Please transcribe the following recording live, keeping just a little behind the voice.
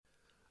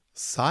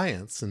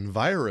Science and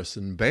virus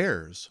and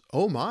bears.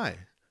 Oh my.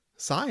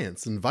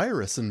 Science and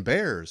virus and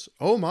bears.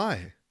 Oh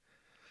my.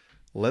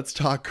 Let's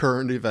talk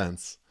current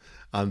events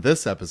on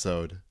this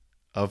episode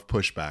of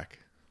Pushback.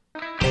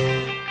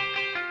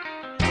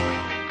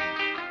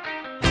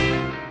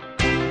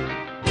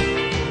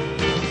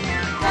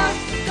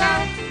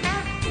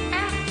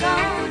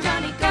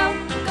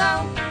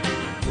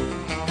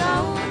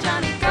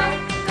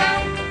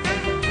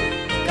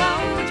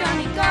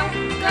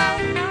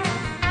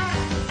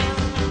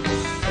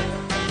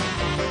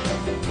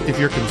 If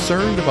you're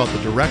concerned about the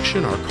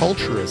direction our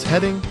culture is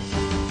heading,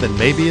 then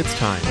maybe it's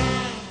time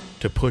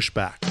to push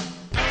back.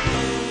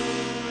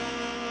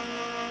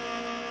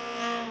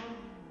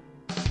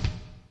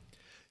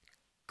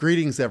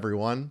 Greetings,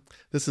 everyone.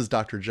 This is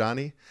Dr.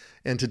 Johnny,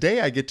 and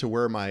today I get to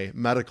wear my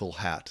medical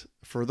hat.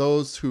 For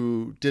those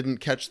who didn't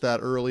catch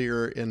that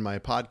earlier in my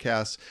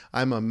podcast,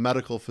 I'm a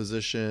medical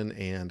physician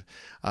and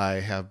I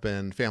have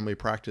been family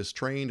practice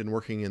trained and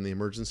working in the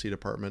emergency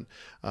department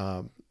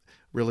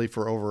really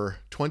for over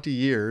 20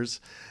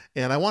 years.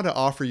 And I want to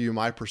offer you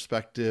my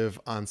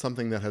perspective on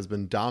something that has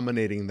been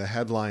dominating the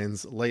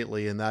headlines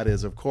lately, and that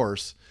is, of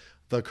course,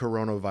 the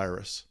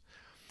coronavirus.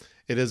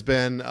 It has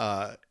been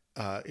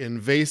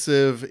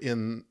invasive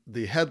in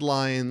the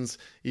headlines,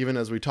 even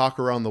as we talk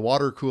around the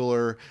water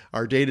cooler,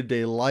 our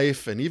day-to-day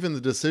life, and even the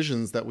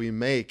decisions that we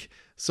make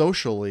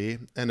socially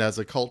and as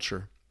a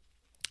culture.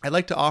 I'd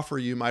like to offer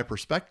you my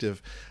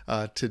perspective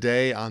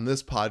today on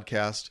this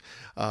podcast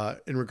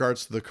in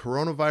regards to the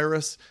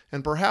coronavirus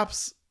and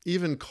perhaps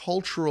even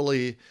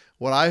culturally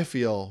what I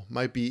feel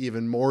might be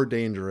even more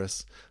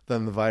dangerous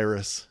than the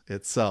virus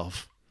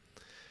itself.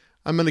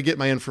 I'm going to get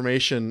my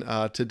information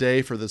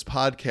today for this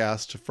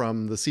podcast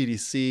from the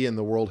CDC and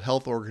the World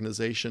Health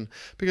Organization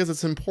because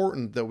it's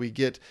important that we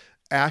get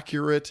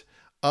accurate,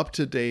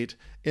 up-to-date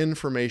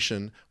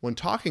information when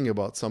talking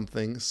about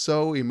something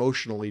so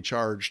emotionally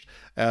charged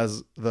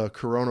as the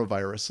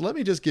coronavirus. So let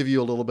me just give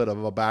you a little bit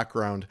of a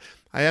background.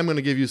 I am going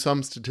to give you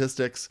some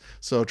statistics,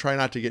 so try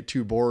not to get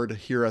too bored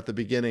here at the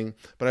beginning,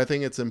 but I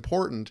think it's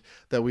important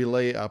that we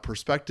lay a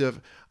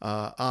perspective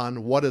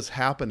on what is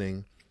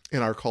happening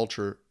in our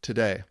culture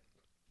today.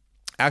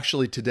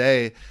 Actually,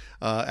 today,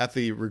 at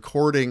the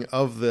recording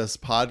of this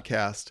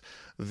podcast,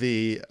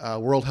 the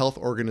World Health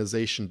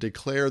Organization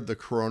declared the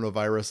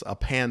coronavirus a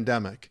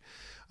pandemic.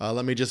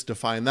 Let me just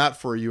define that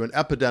for you. An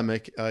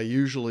epidemic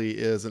usually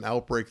is an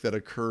outbreak that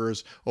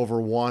occurs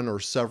over one or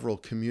several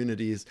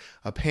communities.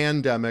 A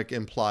pandemic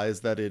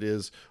implies that it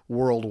is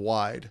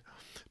worldwide.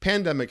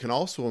 Pandemic can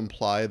also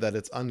imply that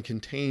it's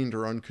uncontained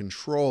or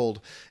uncontrolled,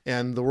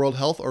 and the World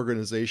Health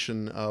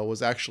Organization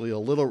was actually a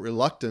little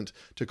reluctant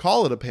to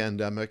call it a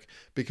pandemic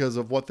because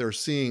of what they're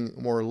seeing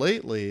more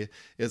lately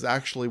is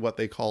actually what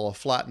they call a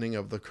flattening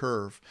of the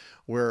curve,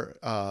 where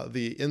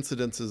the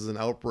incidences and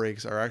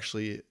outbreaks are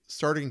actually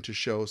starting to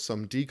show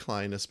some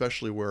decline,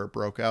 especially where it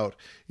broke out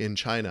in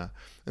China.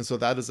 And so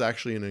that is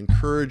actually an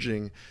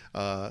encouraging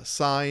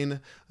sign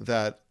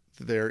that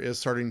there is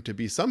starting to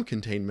be some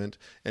containment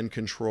and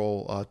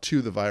control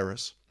to the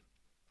virus.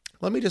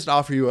 Let me just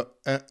offer you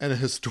a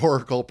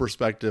historical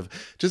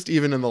perspective, just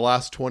even in the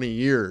last 20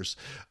 years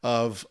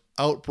of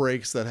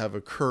outbreaks that have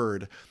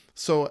occurred.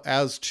 So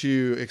as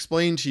to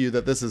explain to you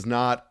that this is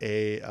not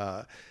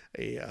a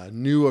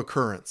new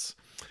occurrence.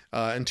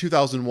 In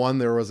 2001,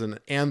 there was an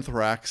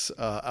anthrax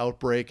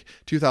outbreak.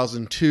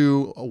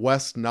 2002,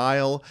 West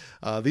Nile.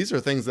 These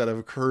are things that have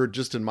occurred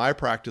just in my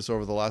practice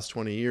over the last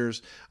 20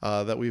 years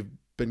that we've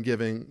been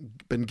given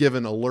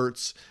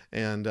alerts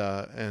and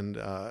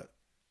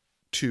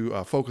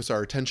to focus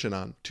our attention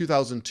on.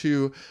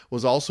 2002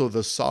 was also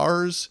the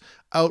SARS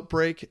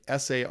outbreak,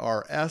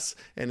 SARS,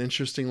 and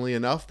interestingly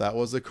enough, that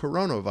was a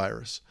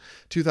coronavirus.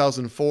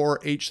 2004,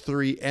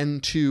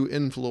 H3N2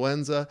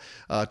 influenza.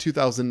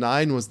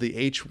 2009 was the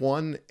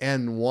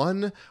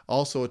H1N1,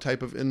 also a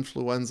type of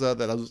influenza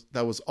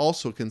that was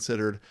also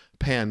considered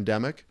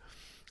pandemic.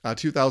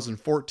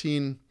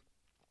 2014,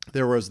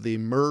 there was the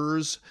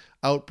MERS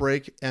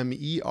outbreak,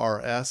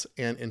 MERS,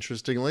 and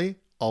interestingly,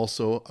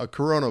 also a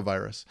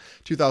coronavirus.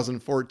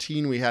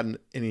 2014, we had an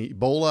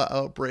Ebola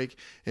outbreak.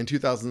 In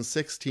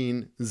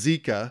 2016,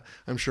 Zika.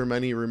 I'm sure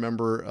many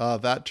remember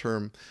that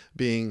term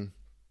being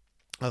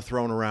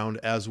thrown around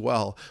as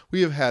well.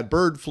 We have had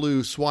bird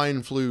flu,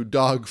 swine flu,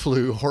 dog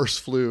flu, horse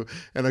flu,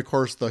 and of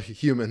course the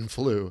human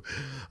flu.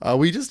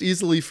 We just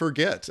easily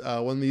forget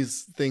when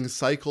these things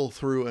cycle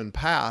through and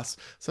pass.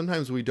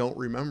 Sometimes we don't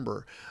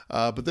remember.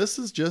 But this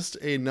is just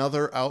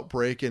another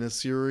outbreak in a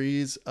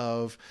series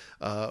of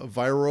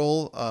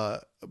viral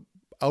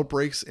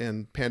outbreaks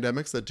and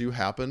pandemics that do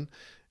happen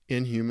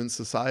in human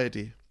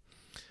society.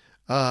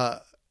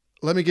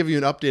 Let me give you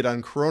an update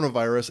on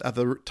coronavirus. At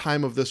the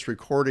time of this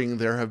recording,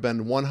 there have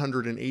been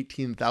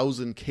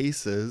 118,000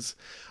 cases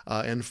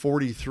and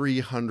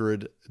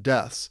 4,300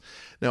 deaths.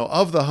 Now,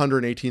 of the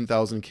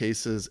 118,000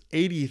 cases,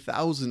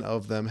 80,000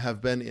 of them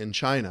have been in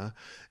China,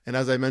 And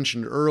as I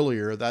mentioned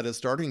earlier, that is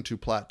starting to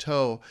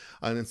plateau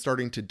and it's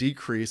starting to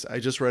decrease. I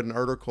just read an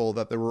article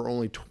that there were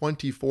only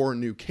 24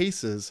 new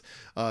cases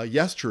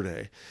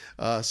yesterday,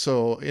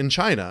 so in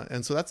China.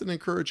 And so that's an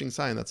encouraging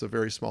sign. That's a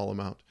very small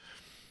amount.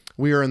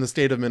 We are in the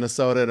state of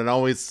Minnesota, and it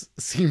always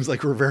seems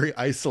like we're very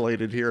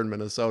isolated here in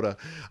Minnesota.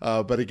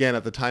 But again,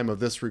 at the time of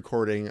this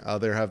recording,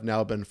 there have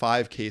now been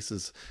 5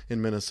 cases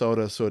in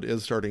Minnesota, so it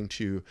is starting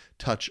to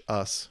touch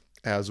us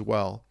as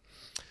well.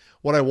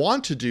 What I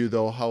want to do,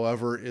 though,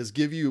 however, is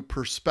give you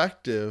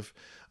perspective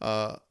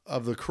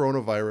of the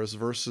coronavirus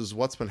versus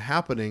what's been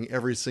happening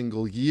every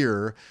single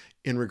year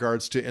in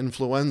regards to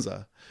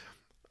influenza.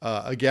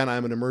 Again,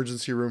 I'm an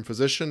emergency room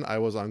physician. I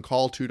was on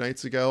call 2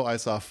 nights ago. I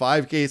saw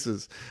 5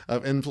 cases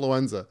of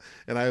influenza,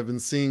 and I have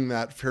been seeing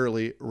that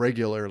fairly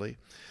regularly.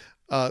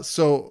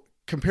 So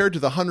compared to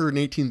the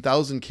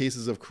 118,000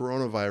 cases of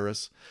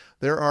coronavirus,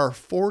 there are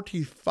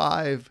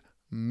 45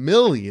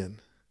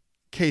 million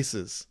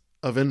cases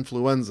of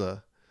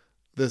influenza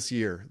this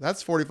year.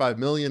 That's 45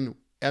 million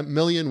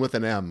with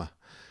an M.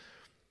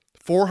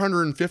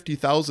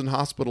 450,000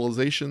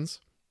 hospitalizations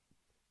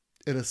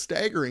and a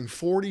staggering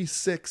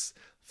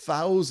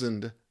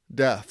 46,000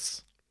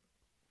 deaths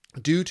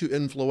due to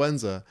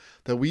influenza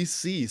that we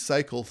see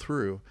cycle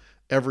through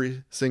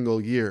every single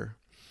year.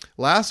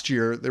 Last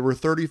year, there were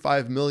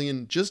 35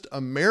 million just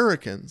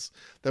Americans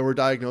that were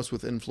diagnosed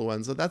with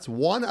influenza. That's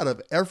 1 out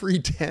of every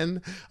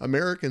 10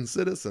 American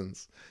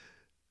citizens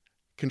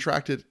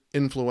contracted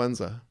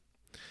influenza.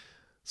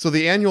 So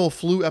the annual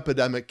flu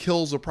epidemic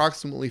kills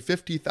approximately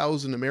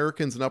 50,000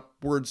 Americans and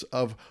upwards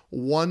of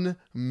 1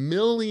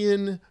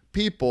 million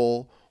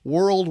people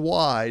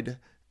worldwide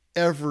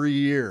every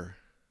year.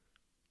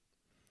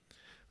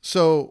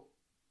 So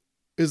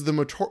is the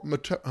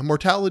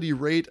mortality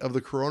rate of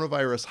the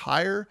coronavirus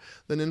higher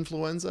than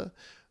influenza?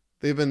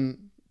 They've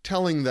been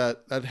telling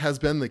that has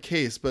been the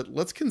case, but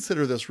let's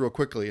consider this real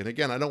quickly. And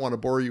again, I don't want to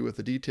bore you with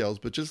the details,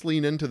 but just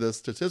lean into this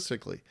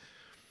statistically.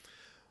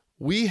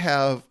 We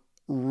have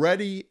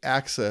ready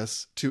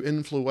access to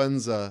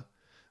influenza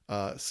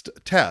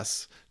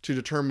tests to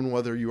determine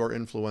whether you are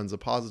influenza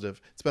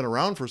positive. It's been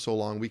around for so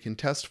long, we can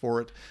test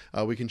for it.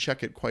 We can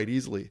check it quite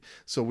easily.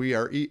 So we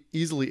are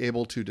easily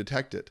able to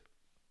detect it.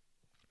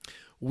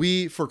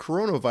 We, for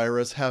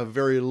coronavirus, have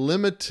very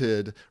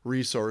limited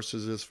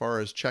resources as far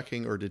as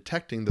checking or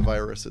detecting the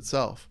virus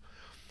itself.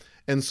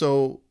 And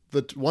so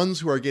the ones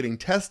who are getting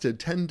tested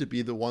tend to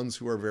be the ones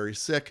who are very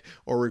sick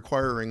or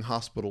requiring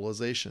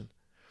hospitalization.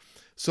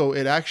 So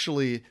it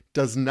actually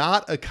does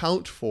not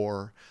account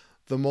for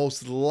the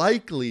most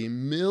likely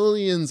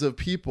millions of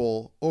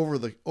people over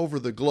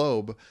the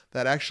globe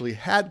that actually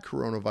had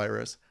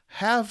coronavirus,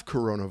 have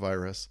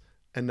coronavirus,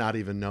 and not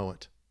even know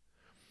it.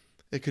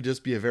 It could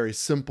just be a very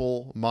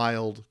simple,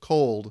 mild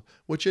cold,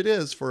 which it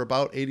is for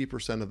about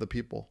 80% of the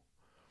people.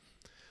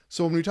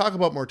 So when we talk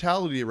about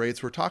mortality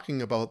rates, we're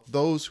talking about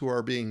those who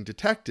are being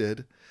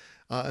detected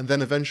and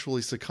then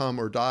eventually succumb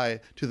or die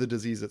to the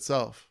disease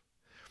itself.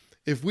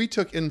 If we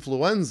took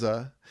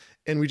influenza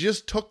and we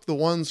just took the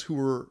ones who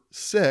were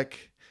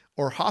sick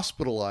or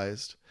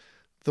hospitalized,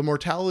 the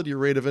mortality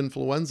rate of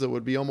influenza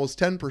would be almost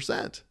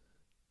 10%,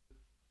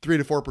 3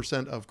 to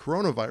 4% of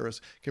coronavirus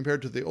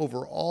compared to the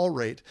overall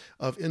rate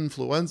of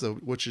influenza,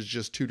 which is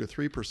just 2 to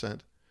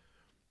 3%.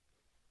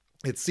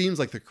 It seems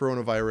like the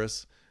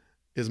coronavirus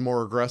is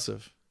more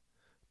aggressive,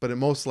 but it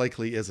most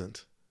likely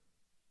isn't.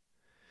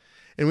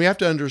 And we have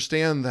to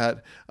understand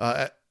that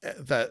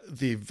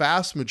the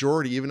vast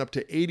majority, even up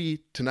to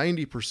 80 to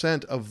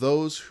 90% of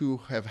those who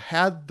have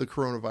had the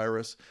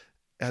coronavirus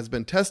has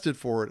been tested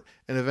for it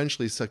and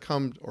eventually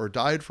succumbed or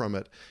died from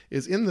it,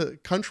 is in the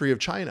country of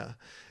China.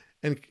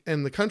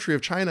 And the country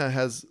of China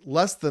has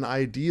less than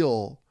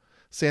ideal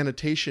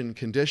sanitation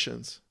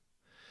conditions.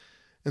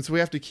 And so we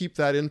have to keep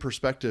that in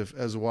perspective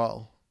as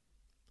well.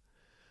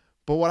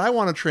 But what I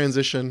want to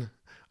transition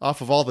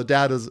off of all the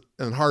data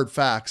and hard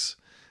facts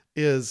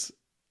is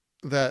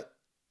that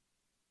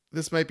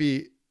this might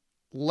be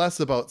less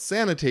about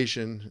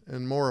sanitation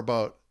and more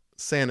about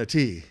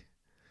sanity.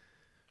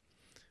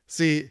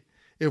 See,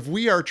 if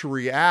we are to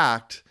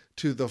react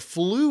to the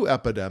flu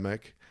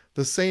epidemic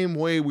the same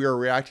way we are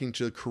reacting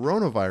to the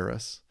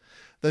coronavirus,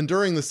 then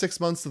during the 6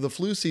 months of the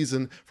flu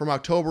season from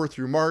October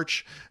through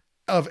March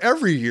of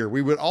every year,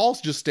 we would all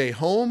just stay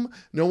home.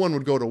 No one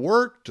would go to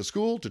work, to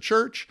school, to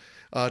church,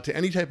 to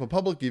any type of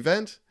public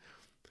event.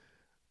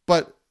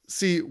 But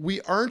see,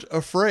 we aren't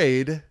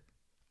afraid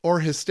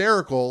or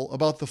hysterical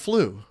about the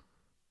flu,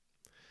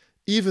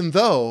 even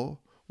though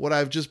what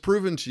I've just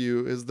proven to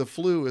you is the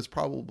flu is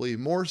probably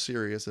more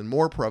serious and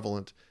more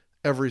prevalent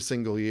every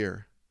single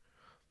year.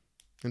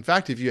 In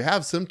fact, if you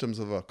have symptoms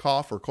of a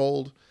cough or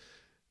cold,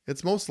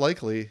 it's most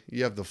likely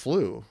you have the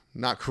flu,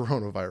 not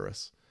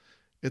coronavirus.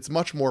 It's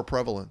much more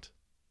prevalent.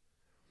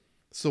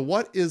 So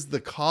what is the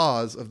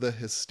cause of the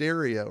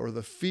hysteria or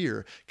the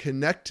fear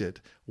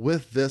connected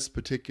with this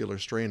particular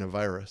strain of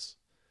virus?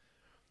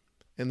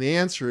 And the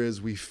answer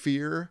is we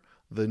fear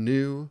the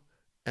new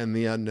and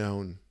the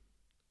unknown.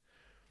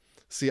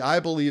 See, I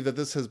believe that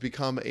this has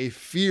become a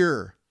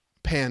fear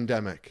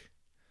pandemic,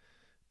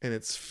 and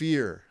it's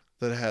fear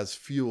that has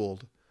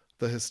fueled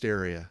the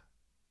hysteria.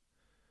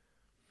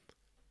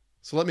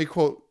 So let me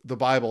quote the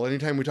Bible.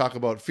 Anytime we talk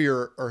about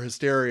fear or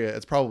hysteria,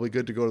 it's probably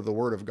good to go to the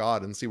Word of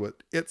God and see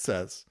what it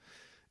says.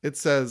 It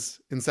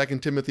says in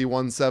 2 Timothy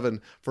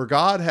 1:7, "For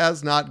God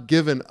has not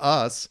given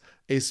us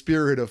a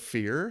spirit of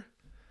fear,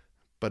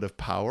 but of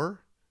power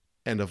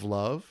and of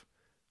love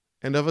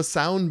and of a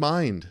sound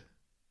mind."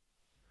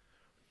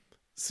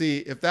 See,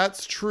 if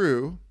that's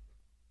true,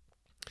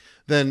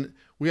 then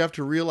we have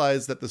to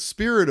realize that the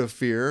spirit of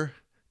fear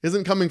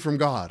isn't coming from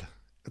God.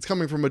 It's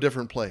coming from a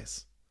different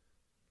place.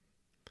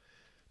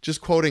 Just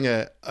quoting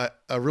a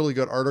really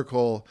good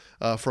article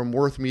from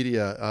Worth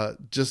Media,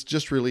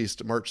 just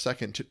released March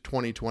 2nd,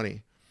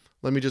 2020.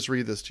 Let me just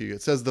read this to you.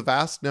 It says, "The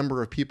vast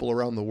number of people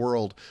around the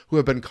world who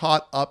have been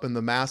caught up in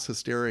the mass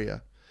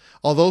hysteria,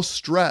 although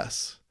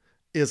stress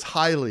is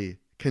highly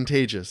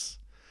contagious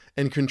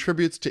and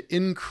contributes to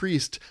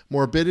increased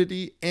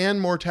morbidity and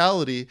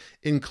mortality,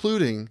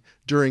 including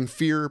during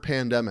fear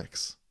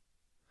pandemics.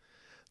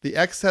 The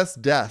excess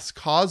deaths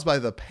caused by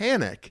the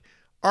panic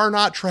are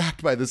not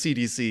tracked by the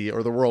CDC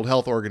or the World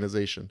Health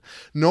Organization,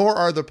 nor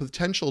are the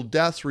potential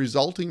deaths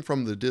resulting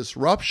from the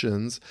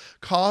disruptions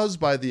caused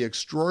by the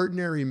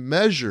extraordinary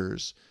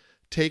measures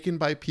taken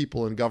by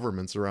people and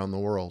governments around the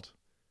world.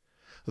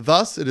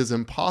 Thus, it is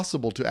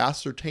impossible to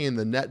ascertain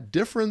the net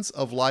difference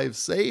of lives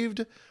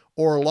saved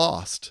or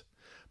lost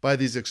by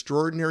these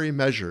extraordinary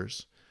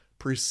measures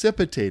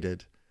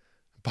precipitated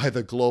by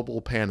the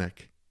global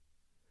panic."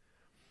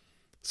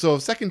 So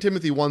if 2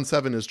 Timothy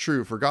 1:7 is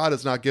true, "For God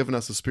has not given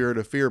us a spirit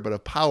of fear, but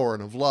of power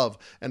and of love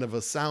and of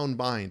a sound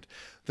mind,"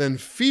 then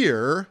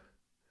fear,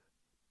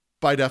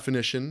 by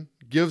definition,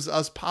 gives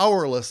us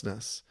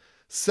powerlessness,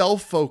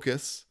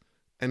 self-focus,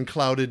 and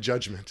clouded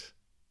judgment.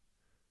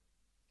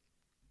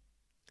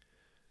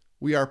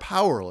 We are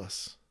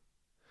powerless.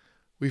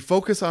 We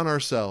focus on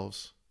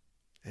ourselves,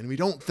 and we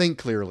don't think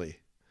clearly.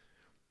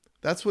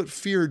 That's what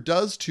fear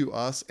does to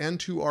us and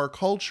to our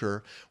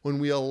culture when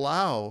we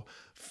allow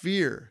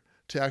fear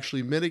to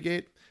actually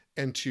mitigate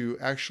and to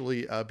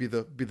actually be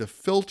the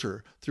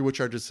filter through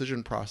which our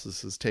decision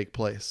processes take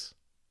place.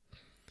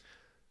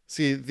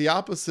 See, the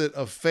opposite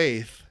of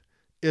faith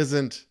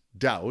isn't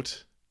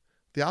doubt.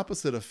 The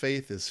opposite of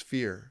faith is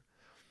fear.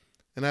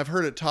 And I've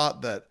heard it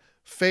taught that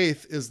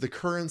faith is the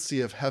currency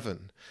of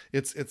heaven.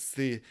 It's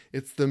the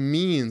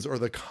means or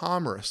the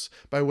commerce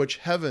by which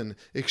heaven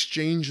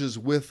exchanges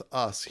with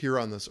us here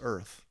on this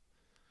earth.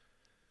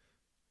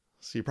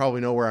 So you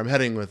probably know where I'm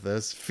heading with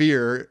this.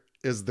 Fear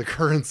is the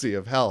currency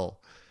of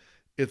hell.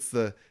 It's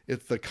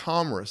the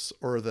commerce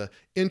or the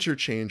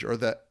interchange or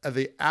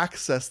the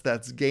access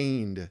that's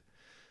gained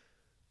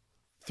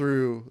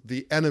through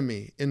the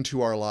enemy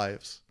into our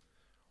lives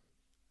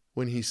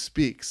when he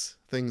speaks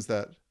things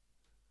that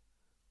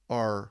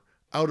are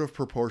out of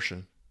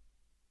proportion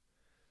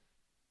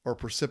or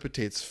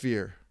precipitates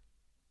fear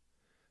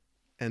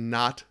and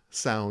not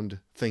sound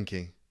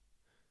thinking.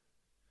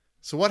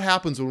 So what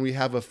happens when we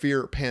have a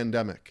fear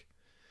pandemic?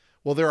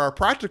 Well, there are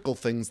practical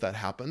things that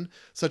happen,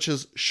 such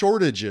as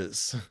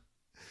shortages.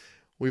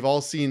 We've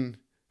all seen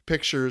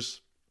pictures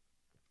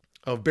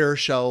of bare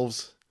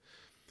shelves.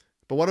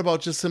 But what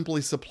about just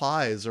simply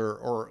supplies,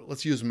 or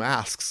let's use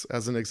masks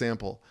as an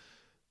example?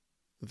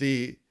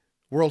 The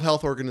World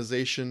Health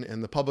Organization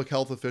and the public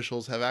health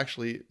officials have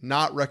actually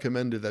not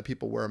recommended that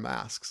people wear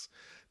masks.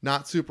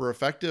 Not super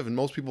effective, and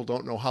most people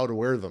don't know how to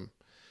wear them.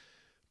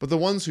 But the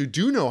ones who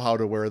do know how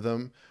to wear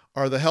them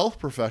are the health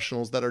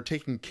professionals that are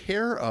taking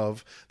care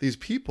of these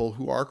people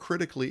who are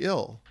critically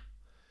ill.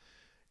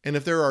 And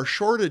if there are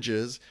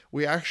shortages,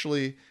 we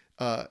actually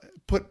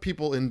put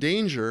people in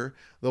danger,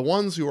 the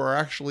ones who are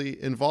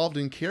actually involved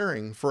in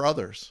caring for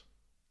others.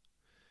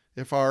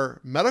 If our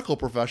medical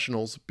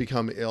professionals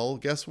become ill,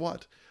 guess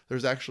what?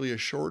 There's actually a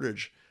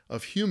shortage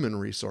of human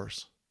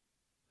resource.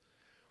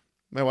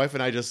 My wife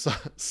and I just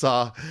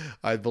saw,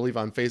 I believe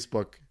on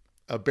Facebook,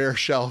 a bare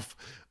shelf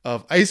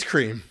of ice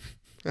cream.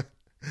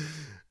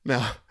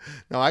 Now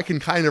I can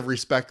kind of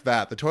respect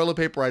that. The toilet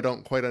paper, I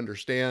don't quite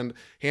understand.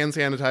 Hand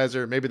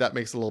sanitizer, maybe that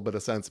makes a little bit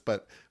of sense.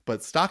 But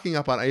stocking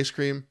up on ice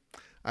cream,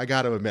 I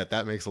got to admit,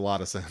 that makes a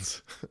lot of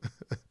sense.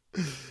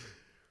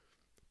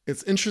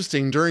 It's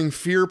interesting, during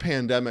fear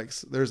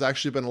pandemics, there's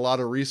actually been a lot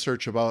of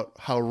research about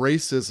how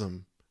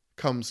racism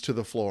comes to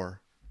the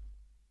floor.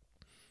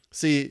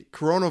 See,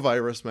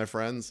 coronavirus, my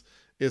friends,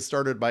 is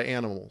started by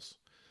animals.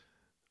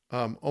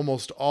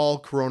 Almost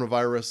all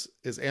coronavirus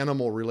is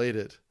animal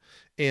related.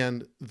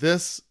 And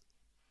this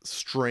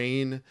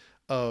strain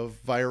of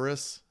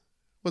virus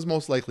was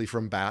most likely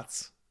from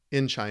bats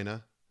in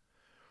China.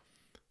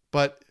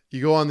 But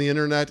you go on the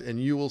internet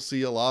and you will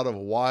see a lot of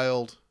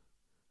wild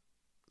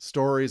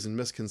stories and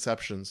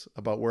misconceptions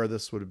about where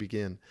this would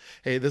begin.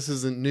 Hey, this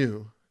isn't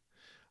new.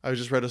 I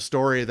just read a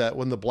story that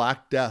when the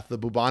Black Death, the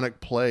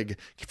bubonic plague,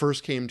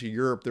 first came to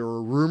Europe, there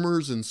were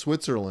rumors in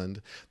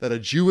Switzerland that a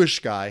Jewish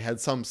guy had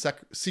some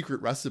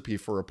secret recipe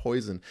for a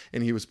poison,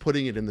 and he was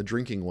putting it in the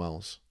drinking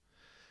wells.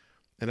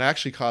 and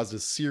actually caused a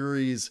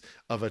series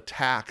of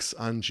attacks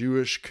on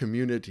Jewish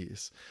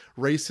communities.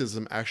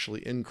 Racism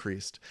actually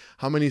increased.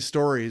 How many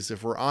stories,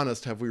 if we're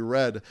honest, have we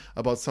read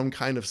about some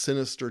kind of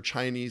sinister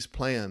Chinese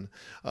plan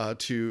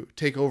to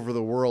take over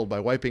the world by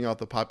wiping out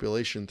the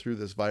population through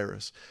this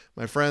virus?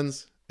 My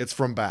friends, it's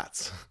from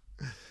bats.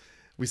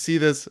 We see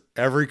this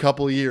every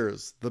couple of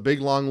years. The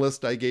big long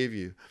list I gave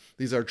you.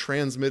 These are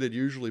transmitted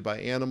usually by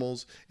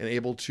animals and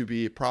able to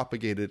be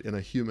propagated in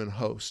a human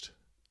host.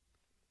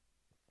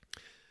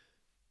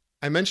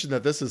 I mentioned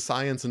that this is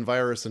science and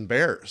virus and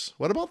bears.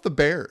 What about the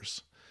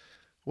bears?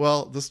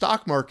 Well, the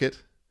stock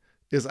market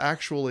is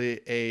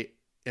actually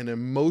an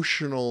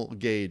emotional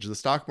gauge. The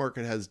stock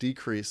market has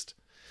decreased.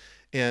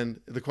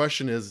 And the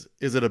question is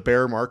it a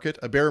bear market?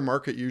 A bear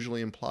market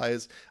usually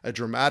implies a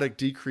dramatic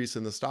decrease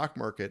in the stock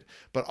market,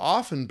 but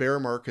often bear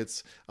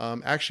markets,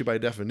 actually by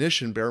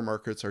definition, bear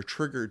markets are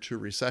triggered to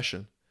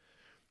recession.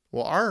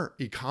 Well, our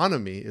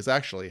economy is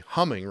actually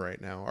humming right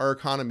now. Our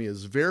economy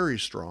is very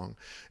strong.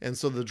 And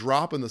so the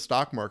drop in the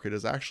stock market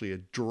is actually a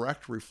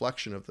direct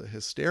reflection of the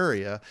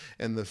hysteria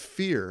and the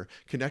fear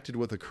connected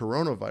with the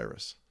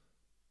coronavirus.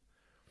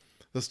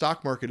 The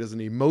stock market is an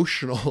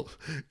emotional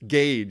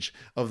gauge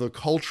of the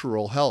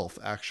cultural health,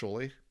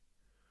 actually.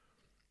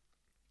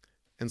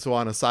 And so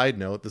on a side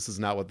note, this is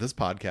not what this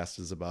podcast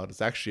is about.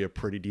 It's actually a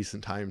pretty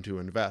decent time to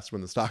invest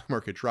when the stock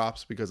market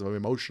drops because of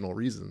emotional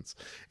reasons.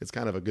 It's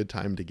kind of a good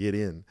time to get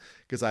in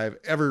because I have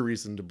every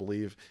reason to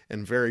believe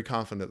and very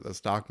confident that the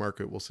stock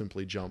market will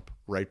simply jump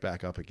right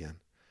back up again.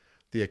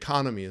 The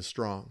economy is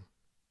strong.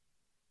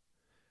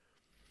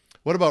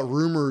 What about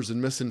rumors and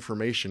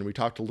misinformation? We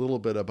talked a little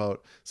bit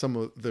about some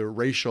of the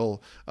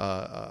racial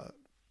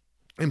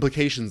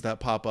implications that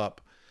pop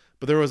up.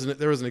 But there was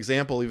an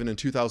example even in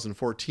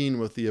 2014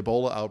 with the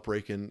Ebola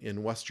outbreak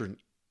in Western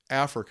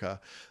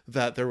Africa,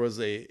 that there was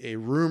a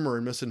rumor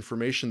and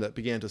misinformation that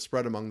began to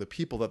spread among the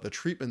people that the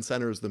treatment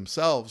centers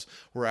themselves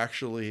were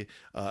actually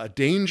a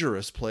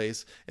dangerous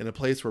place and a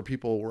place where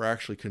people were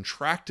actually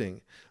contracting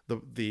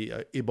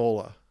the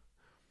Ebola.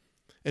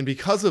 And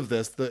because of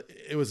this,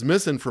 it was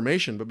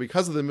misinformation, but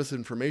because of the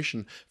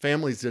misinformation,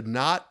 families did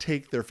not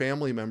take their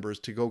family members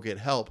to go get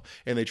help,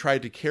 and they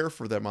tried to care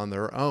for them on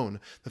their own.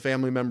 The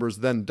family members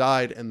then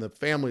died, and the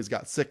families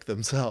got sick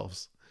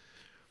themselves.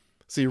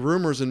 See,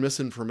 rumors and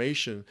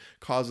misinformation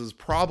causes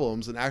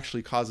problems and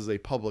actually causes a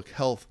public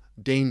health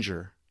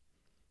danger,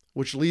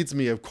 which leads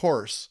me, of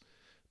course,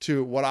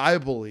 to what I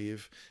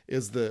believe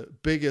is the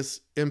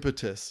biggest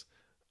impetus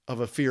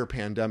of a fear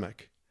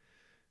pandemic.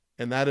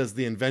 And that is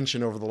the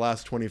invention over the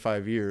last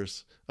 25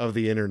 years of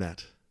the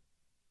internet.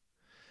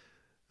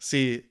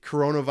 See,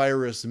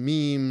 coronavirus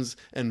memes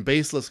and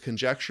baseless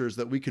conjectures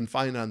that we can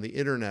find on the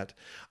internet,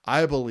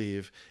 I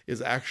believe,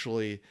 is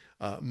actually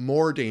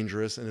more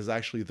dangerous and is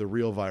actually the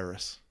real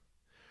virus.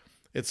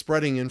 It's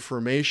spreading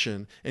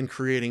information and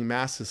creating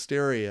mass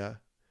hysteria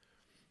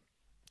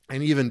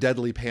and even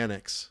deadly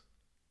panics.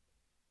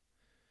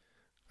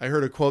 I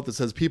heard a quote that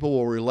says, people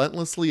will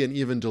relentlessly and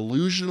even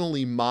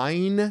delusionally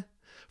mine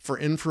for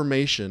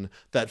information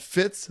that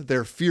fits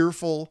their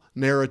fearful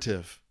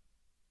narrative.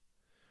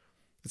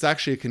 It's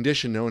actually a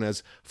condition known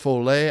as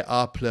folie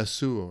à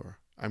plaisir.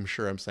 I'm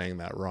sure I'm saying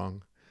that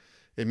wrong.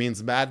 It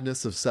means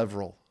madness of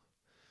several.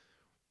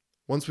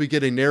 Once we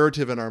get a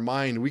narrative in our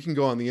mind, we can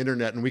go on the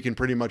internet and we can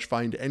pretty much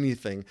find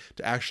anything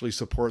to actually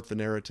support the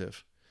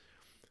narrative.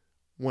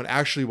 When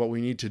actually what we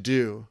need to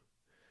do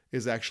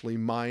is actually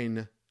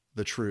mine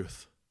the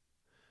truth.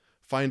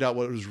 Find out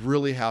what is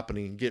really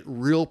happening, get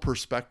real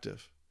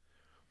perspective,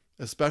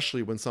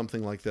 especially when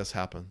something like this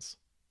happens.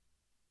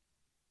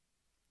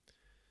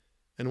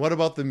 And what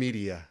about the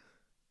media?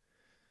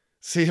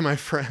 See, my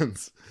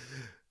friends,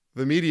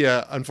 the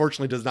media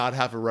unfortunately does not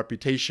have a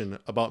reputation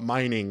about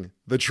mining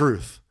the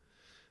truth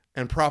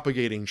and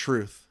propagating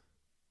truth.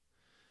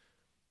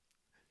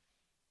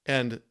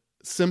 And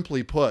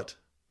simply put,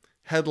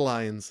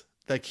 headlines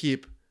that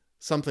keep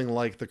something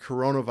like the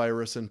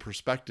coronavirus in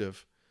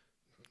perspective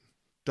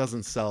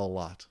doesn't sell a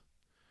lot.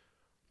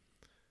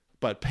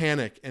 But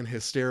panic and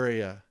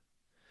hysteria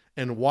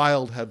and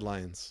wild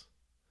headlines,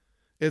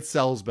 it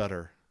sells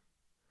better.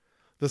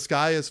 The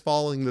sky is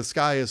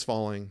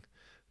falling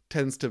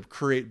tends to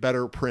create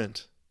better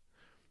print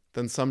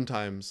than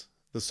sometimes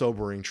the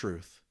sobering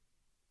truth.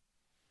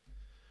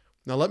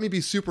 Now, let me be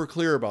super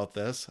clear about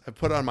this. I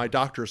put on my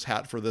doctor's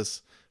hat for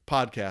this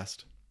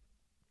podcast.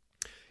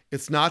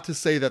 It's not to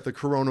say that the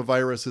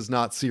coronavirus is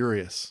not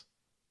serious,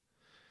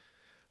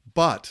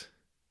 but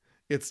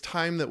it's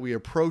time that we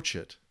approach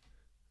it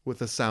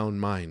with a sound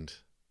mind.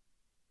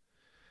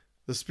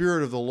 The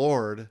Spirit of the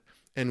Lord,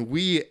 and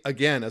we,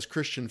 again, as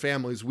Christian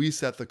families, we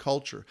set the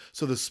culture.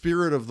 So the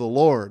Spirit of the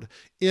Lord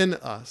in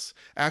us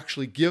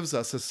actually gives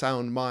us a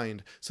sound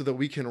mind so that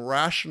we can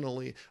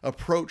rationally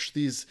approach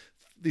these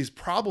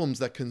problems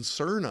that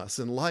concern us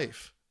in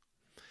life.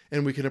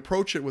 And we can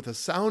approach it with a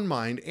sound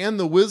mind and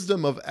the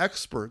wisdom of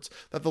experts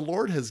that the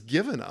Lord has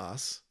given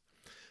us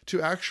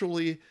to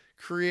actually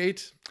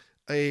create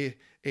a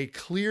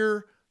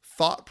clear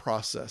thought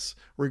process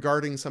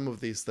regarding some of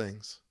these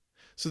things.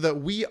 so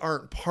that we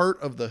aren't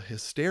part of the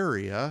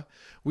hysteria,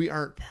 we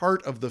aren't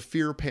part of the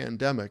fear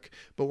pandemic,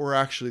 but we're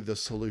actually the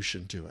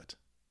solution to it.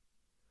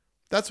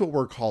 That's what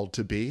we're called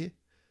to be,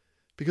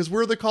 because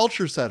we're the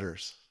culture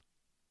setters.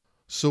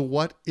 So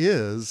what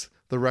is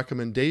the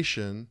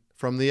recommendation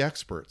from the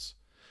experts?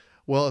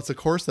 Well, it's a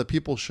course that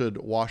people should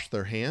wash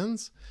their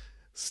hands,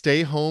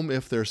 stay home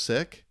if they're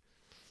sick,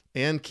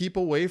 and keep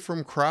away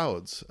from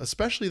crowds,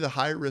 especially the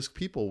high-risk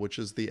people, which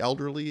is the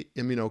elderly,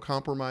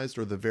 immunocompromised,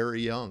 or the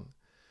very young.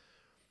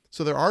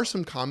 So there are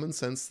some common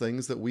sense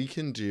things that we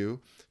can do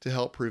to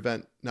help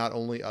prevent not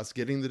only us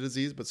getting the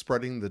disease, but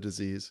spreading the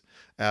disease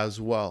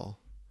as well.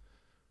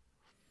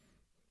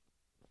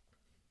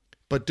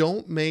 But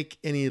don't make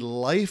any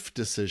life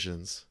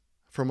decisions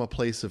from a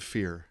place of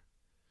fear.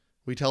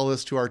 We tell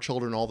this to our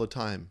children all the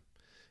time.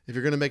 If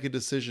you're going to make a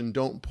decision,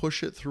 don't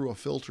push it through a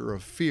filter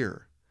of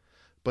fear,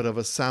 but of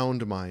a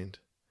sound mind.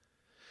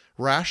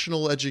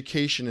 Rational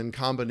education in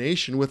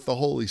combination with the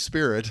Holy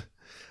Spirit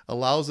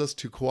allows us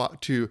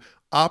to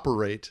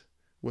operate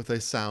with a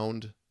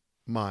sound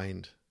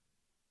mind.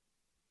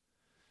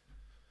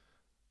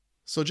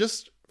 So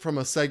just from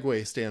a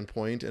segue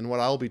standpoint, and what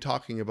I'll be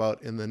talking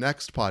about in the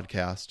next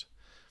podcast,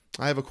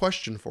 I have a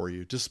question for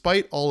you.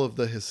 Despite all of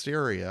the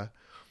hysteria,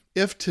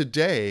 if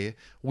today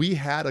we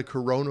had a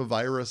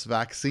coronavirus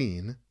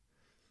vaccine,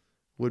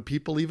 would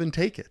people even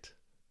take it?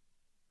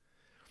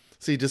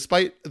 See,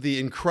 despite the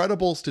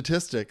incredible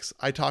statistics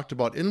I talked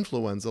about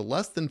influenza,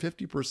 less than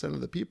 50% of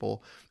the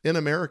people in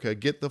America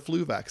get the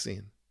flu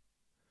vaccine.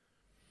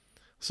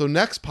 So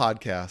next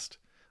podcast,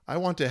 I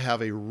want to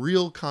have a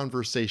real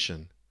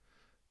conversation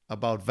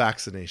about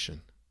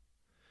vaccination.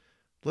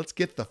 Let's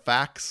get the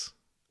facts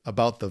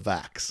about the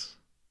vax.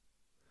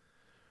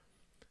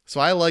 So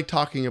I like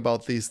talking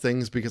about these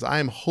things because I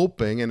am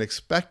hoping and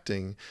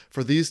expecting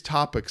for these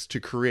topics to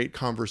create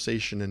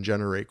conversation and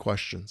generate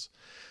questions.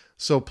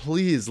 So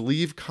please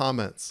leave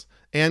comments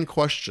and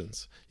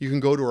questions. You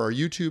can go to our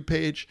YouTube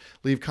page,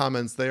 leave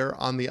comments there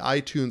on the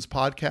iTunes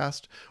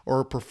podcast,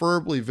 or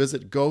preferably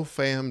visit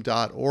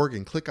gofam.org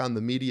and click on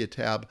the media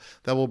tab.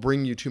 That will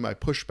bring you to my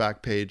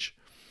pushback page.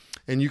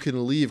 And you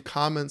can leave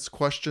comments,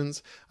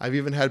 questions. I've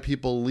even had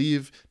people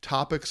leave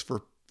topics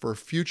for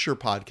future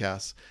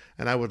podcasts,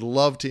 and I would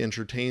love to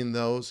entertain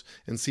those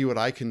and see what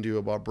I can do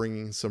about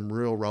bringing some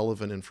real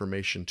relevant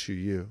information to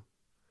you.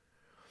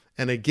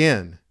 And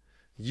again,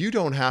 you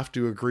don't have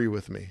to agree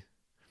with me,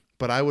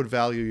 but I would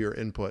value your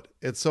input.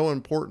 It's so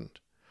important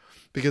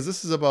because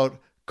this is about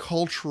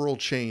cultural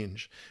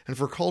change. And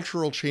for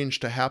cultural change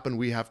to happen,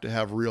 we have to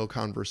have real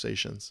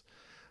conversations.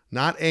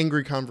 Not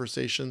angry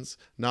conversations,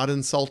 not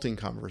insulting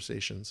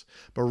conversations,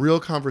 but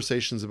real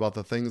conversations about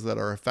the things that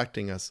are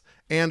affecting us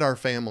and our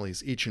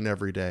families each and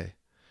every day.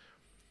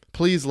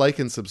 Please like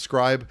and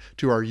subscribe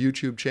to our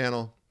YouTube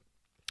channel,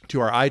 to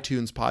our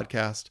iTunes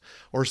podcast,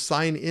 or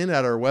sign in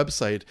at our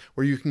website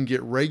where you can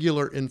get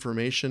regular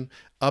information,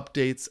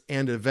 updates,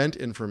 and event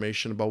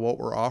information about what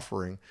we're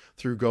offering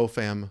through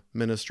GoFam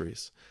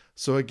Ministries.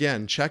 So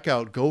again, check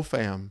out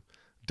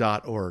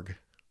gofam.org.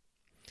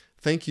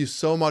 Thank you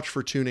so much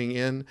for tuning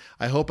in.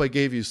 I hope I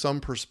gave you some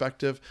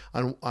perspective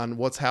on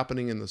what's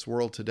happening in this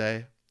world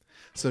today.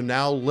 So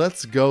now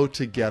let's go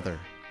together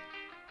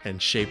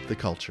and shape the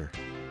culture.